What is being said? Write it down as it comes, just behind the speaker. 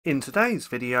In today's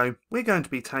video, we're going to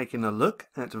be taking a look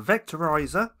at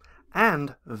Vectorizer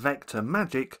and Vector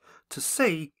Magic to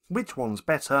see which one's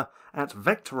better at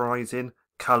vectorizing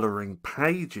colouring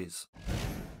pages.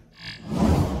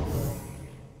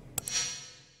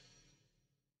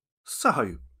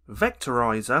 So,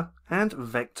 Vectorizer and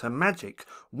Vector Magic,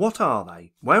 what are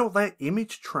they? Well, they're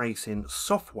image tracing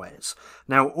softwares.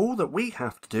 Now, all that we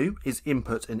have to do is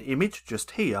input an image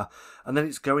just here, and then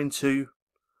it's going to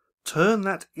turn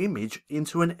that image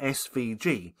into an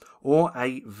SVG or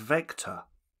a vector,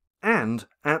 and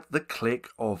at the click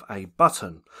of a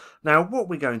button. Now what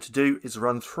we're going to do is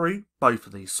run through both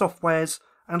of these softwares,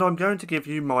 and I'm going to give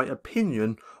you my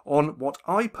opinion on what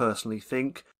I personally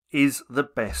think is the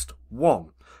best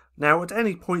one. Now at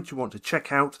any point you want to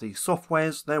check out these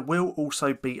softwares, there will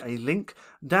also be a link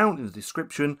down in the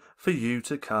description for you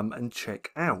to come and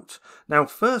check out. Now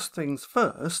first things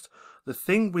first, the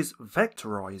thing with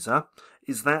Vectorizer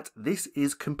is that this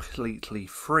is completely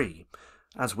free,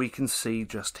 as we can see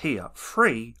just here,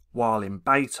 free while in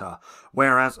beta,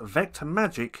 whereas Vector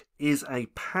Magic is a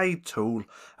paid tool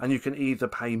and you can either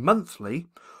pay monthly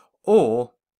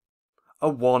or a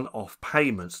one-off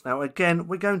payment. Now again,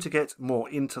 we're going to get more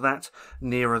into that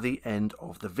nearer the end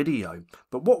of the video,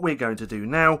 but what we're going to do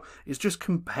now is just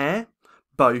compare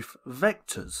both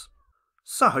vectors.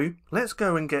 So let's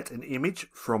go and get an image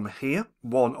from here,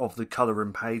 one of the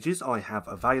colouring pages I have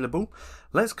available.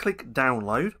 Let's click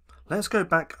download. Let's go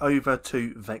back over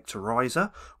to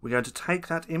Vectorizer. We're going to take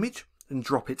that image and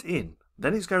drop it in.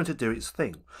 Then it's going to do its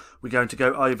thing. We're going to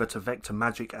go over to Vector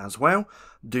Magic as well,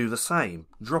 do the same,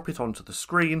 drop it onto the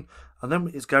screen, and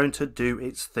then it's going to do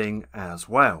its thing as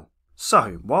well.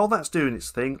 So while that's doing its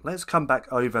thing, let's come back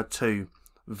over to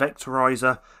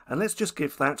Vectorizer and let's just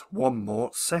give that one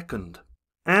more second.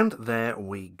 And there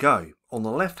we go. On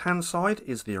the left hand side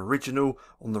is the original,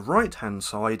 on the right hand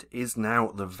side is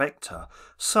now the vector.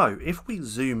 So if we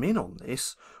zoom in on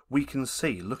this, we can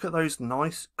see, look at those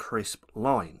nice crisp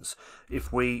lines.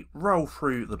 If we roll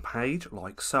through the page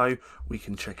like so, we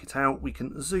can check it out, we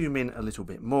can zoom in a little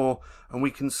bit more, and we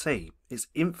can see it's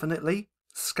infinitely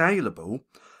scalable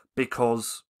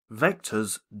because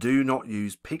vectors do not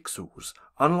use pixels,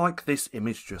 unlike this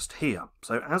image just here.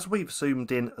 So as we've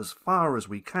zoomed in as far as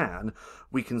we can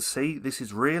see this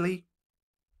is really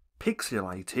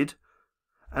pixelated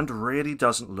and really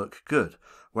doesn't look good.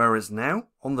 Whereas now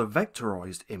on the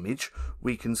vectorized image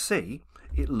we can see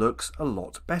it looks a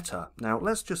lot better. Now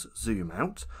let's just zoom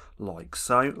out like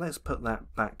so. Let's put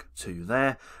that back to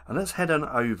there and let's head on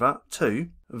over to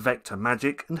Vector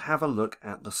Magic and have a look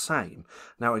at the same.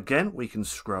 Now again we can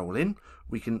scroll in,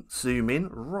 we can zoom in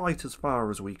right as far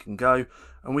as we can go,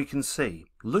 and we can see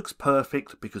looks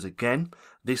perfect because again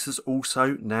this has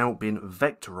also now been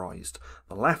vectorized.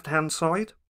 The left hand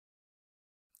side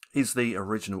is the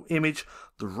original image,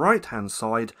 the right hand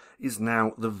side is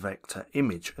now the vector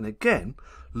image, and again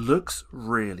looks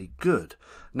really good.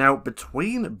 Now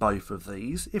between both of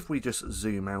these, if we just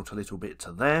zoom out a little bit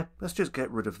to there, let's just get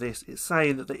rid of this. It's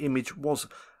saying that the image was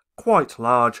quite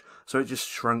large, so it just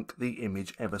shrunk the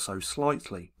image ever so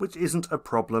slightly, which isn't a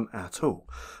problem at all.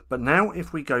 But now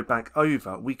if we go back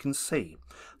over, we can see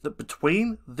that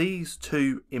between these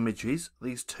two images,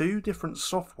 these two different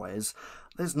softwares,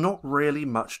 there's not really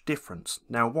much difference.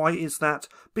 Now why is that?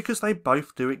 Because they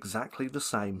both do exactly the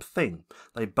same thing.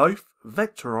 They both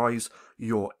vectorize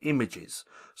your images.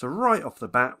 So right off the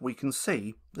bat we can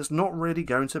see there's not really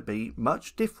going to be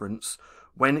much difference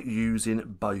when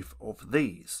using both of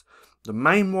these. The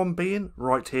main one being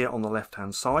right here on the left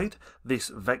hand side, this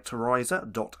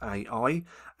vectorizer.ai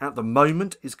at the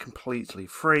moment is completely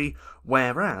free,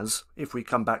 whereas if we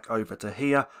come back over to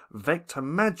here, Vector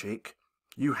Magic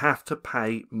you have to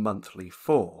pay monthly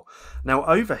for. Now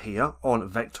over here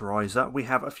on Vectorizer we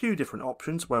have a few different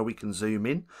options where we can zoom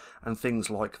in and things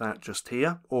like that just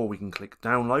here, or we can click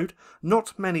download.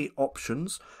 Not many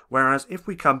options, whereas if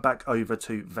we come back over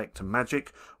to Vector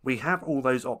Magic we have all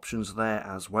those options there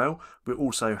as well. We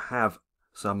also have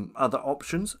some other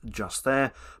options just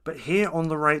there, but here on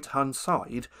the right hand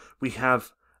side we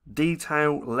have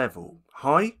detail level,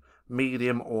 high,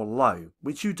 medium or low,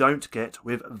 which you don't get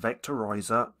with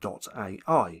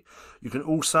vectorizer.ai. You can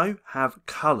also have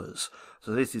colours,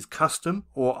 so this is custom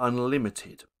or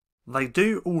unlimited. They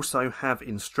do also have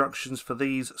instructions for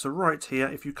these, so right here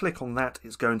if you click on that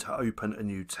it's going to open a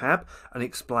new tab and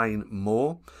explain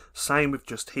more. Same with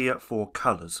just here for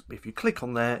colours. If you click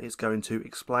on there it's going to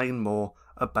explain more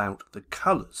about the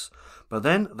colours. But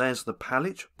then there's the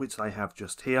palette which they have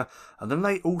just here, and then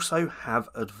they also have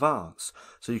advanced,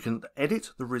 so you can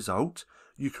edit the result,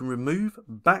 you can remove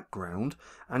background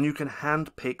and you can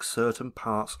hand pick certain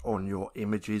parts on your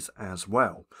images as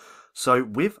well. So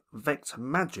with Vector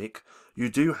Magic, you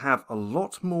do have a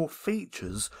lot more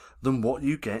features than what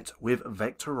you get with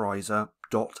Vectorizer.ai.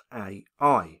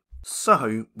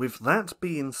 So with that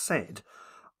being said,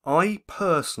 I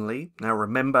personally, now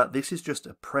remember this is just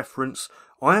a preference,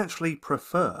 I actually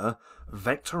prefer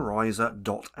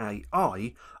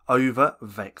Vectorizer.ai over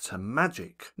Vector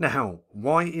Magic. Now,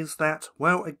 why is that?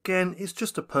 Well, again, it's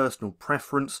just a personal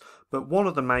preference, but one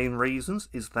of the main reasons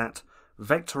is that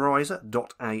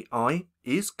Vectorizer.ai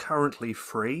is currently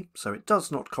free, so it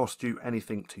does not cost you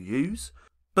anything to use.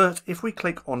 But if we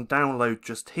click on download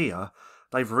just here,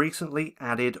 they've recently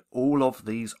added all of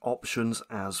these options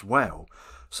as well.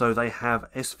 So they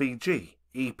have SVG,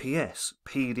 EPS,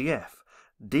 PDF,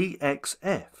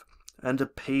 DXF, and a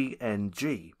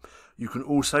PNG. You can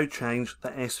also change the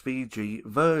SVG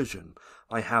version.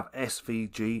 They have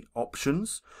SVG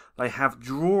options. They have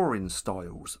drawing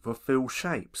styles for fill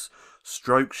shapes,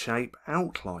 stroke shape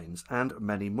outlines, and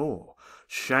many more.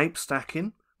 Shape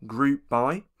stacking, group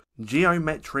by,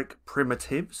 geometric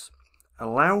primitives,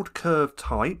 allowed curve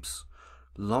types,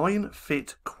 line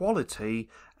fit quality,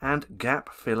 and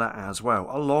gap filler as well,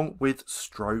 along with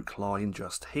stroke line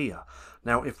just here.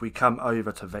 Now if we come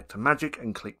over to Vector Magic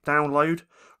and click download,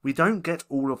 we don't get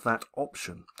all of that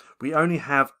option. We only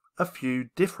have a few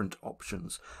different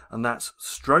options, and that's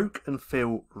stroke and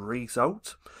fill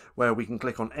result, where we can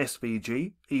click on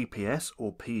SVG, EPS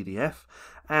or PDF,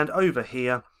 and over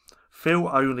here fill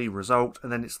only result,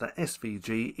 and then it's the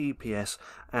SVG, EPS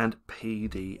and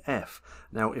PDF.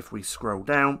 Now if we scroll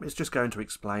down, it's just going to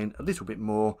explain a little bit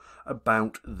more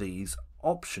about these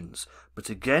options. But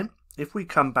again, if we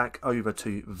come back over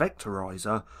to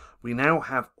Vectorizer, we now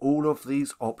have all of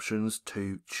these options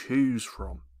to choose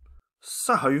from.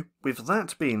 So with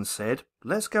that being said,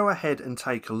 let's go ahead and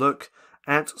take a look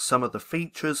at some of the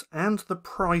features and the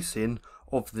pricing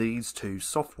of these two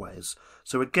softwares.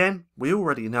 So again, we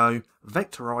already know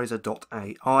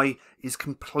Vectorizer.ai is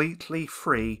completely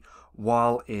free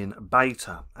while in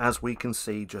beta, as we can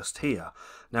see just here.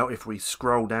 Now if we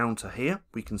scroll down to here,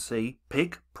 we can see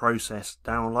pick, process,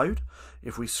 download.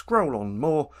 If we scroll on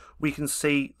more, we can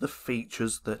see the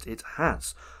features that it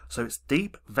has. So it's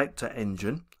deep vector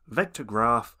engine, vector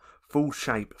graph, full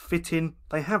shape fitting.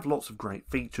 They have lots of great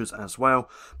features as well,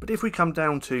 but if we come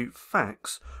down to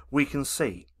facts, we can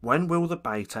see when will the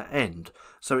beta end.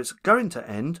 So it's going to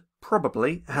end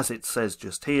probably, as it says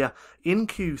just here, in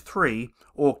Q3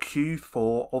 or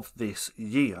Q4 of this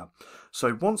year.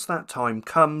 So once that time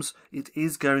comes, it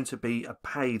is going to be a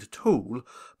paid tool,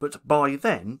 but by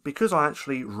then, because I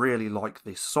actually really like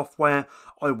this software,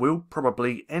 I will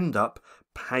probably end up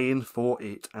paying for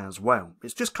it as well.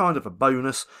 It's just kind of a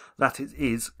bonus that it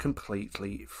is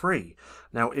completely free.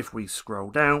 Now if we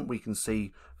scroll down, we can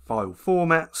see file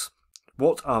formats,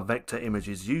 what are vector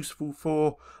images useful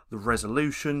for, the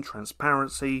resolution,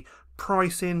 transparency,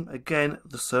 pricing. Again,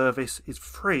 the service is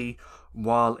free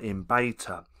while in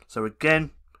beta. So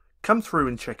again, come through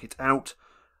and check it out.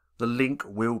 The link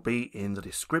will be in the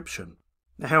description.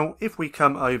 Now, if we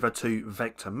come over to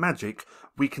Vector Magic,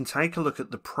 we can take a look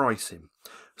at the pricing.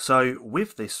 So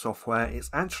with this software, it's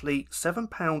actually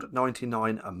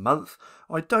 £7.99 a month.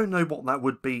 I don't know what that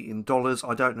would be in dollars.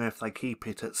 I don't know if they keep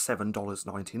it at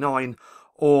 $7.99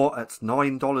 or at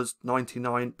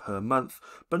 $9.99 per month,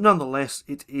 but nonetheless,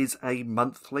 it is a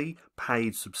monthly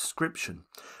paid subscription,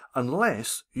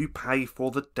 unless you pay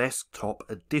for the desktop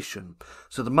edition.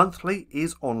 So the monthly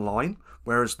is online,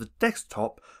 whereas the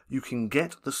desktop, you can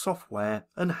get the software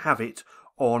and have it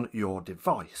on your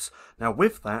device. Now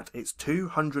with that, it's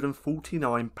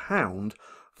 £249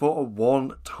 for a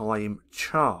one-time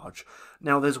charge.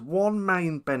 Now there's one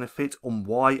main benefit on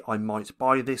why I might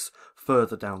buy this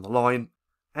further down the line,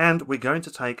 and we're going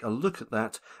to take a look at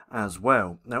that as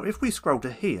well. Now if we scroll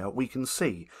to here, we can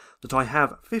see that I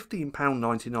have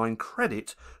 £15.99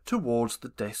 credit towards the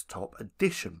desktop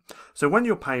edition. So when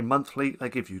you're paying monthly, they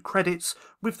give you credits.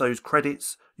 With those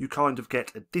credits, you kind of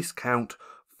get a discount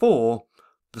for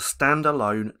the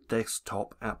standalone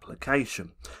desktop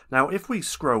application. Now if we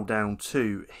scroll down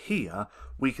to here,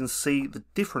 we can see the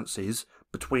differences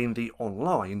between the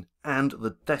online and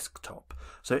the desktop.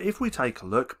 So if we take a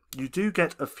look, you do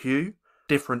get a few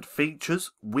different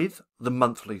features with the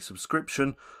monthly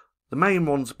subscription. The main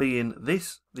ones being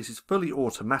this is fully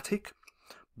automatic,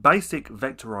 basic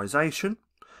vectorization,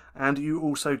 and you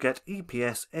also get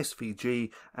EPS, SVG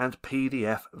and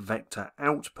PDF vector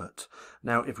output.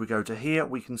 Now if we go to here,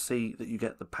 we can see that you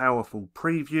get the powerful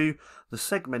preview, the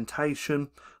segmentation,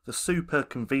 the super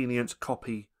convenient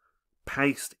copy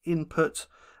paste, input,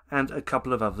 and a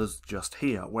couple of others just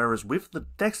here. Whereas with the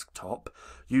desktop,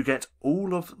 you get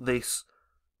all of this,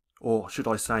 or should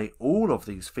I say all of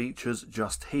these features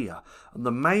just here. And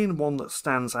the main one that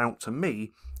stands out to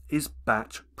me is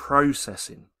batch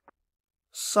processing.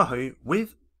 So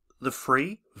with the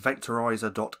free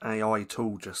vectorizer.ai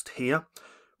tool just here,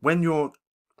 when you're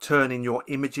turning your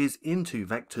images into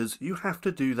vectors, you have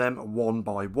to do them one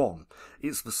by one.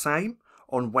 It's the same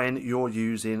on when you're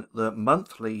using the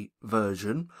monthly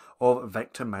version of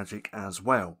Vector Magic as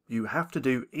well. You have to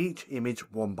do each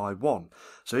image one by one.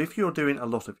 So if you're doing a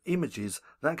lot of images,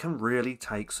 that can really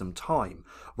take some time.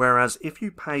 Whereas if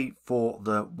you pay for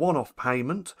the one-off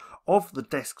payment of the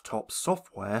desktop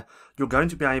software, you're going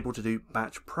to be able to do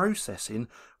batch processing,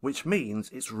 which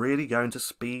means it's really going to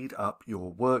speed up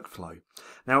your workflow.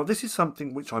 Now, this is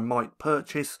something which I might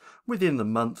purchase within the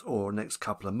month or next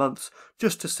couple of months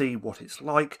just to see what it's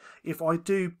like. If I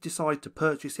do decide to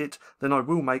purchase it, then I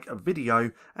will make a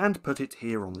video and put it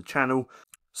here on the channel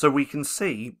so we can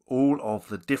see all of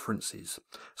the differences.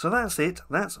 So that's it.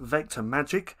 That's Vector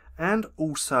Magic and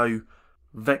also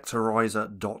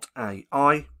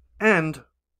Vectorizer.ai. And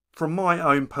from my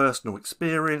own personal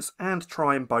experience and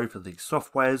trying both of these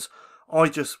softwares, I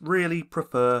just really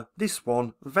prefer this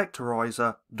one,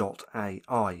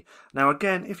 Vectorizer.ai. Now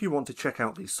again, if you want to check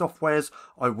out these softwares,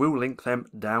 I will link them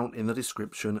down in the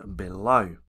description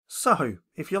below. So,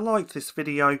 if you liked this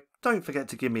video, don't forget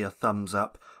to give me a thumbs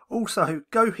up. Also,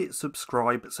 go hit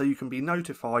subscribe so you can be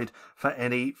notified for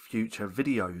any future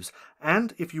videos.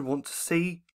 And if you want to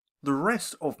see the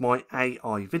rest of my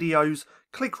AI videos,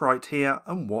 click right here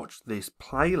and watch this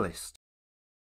playlist.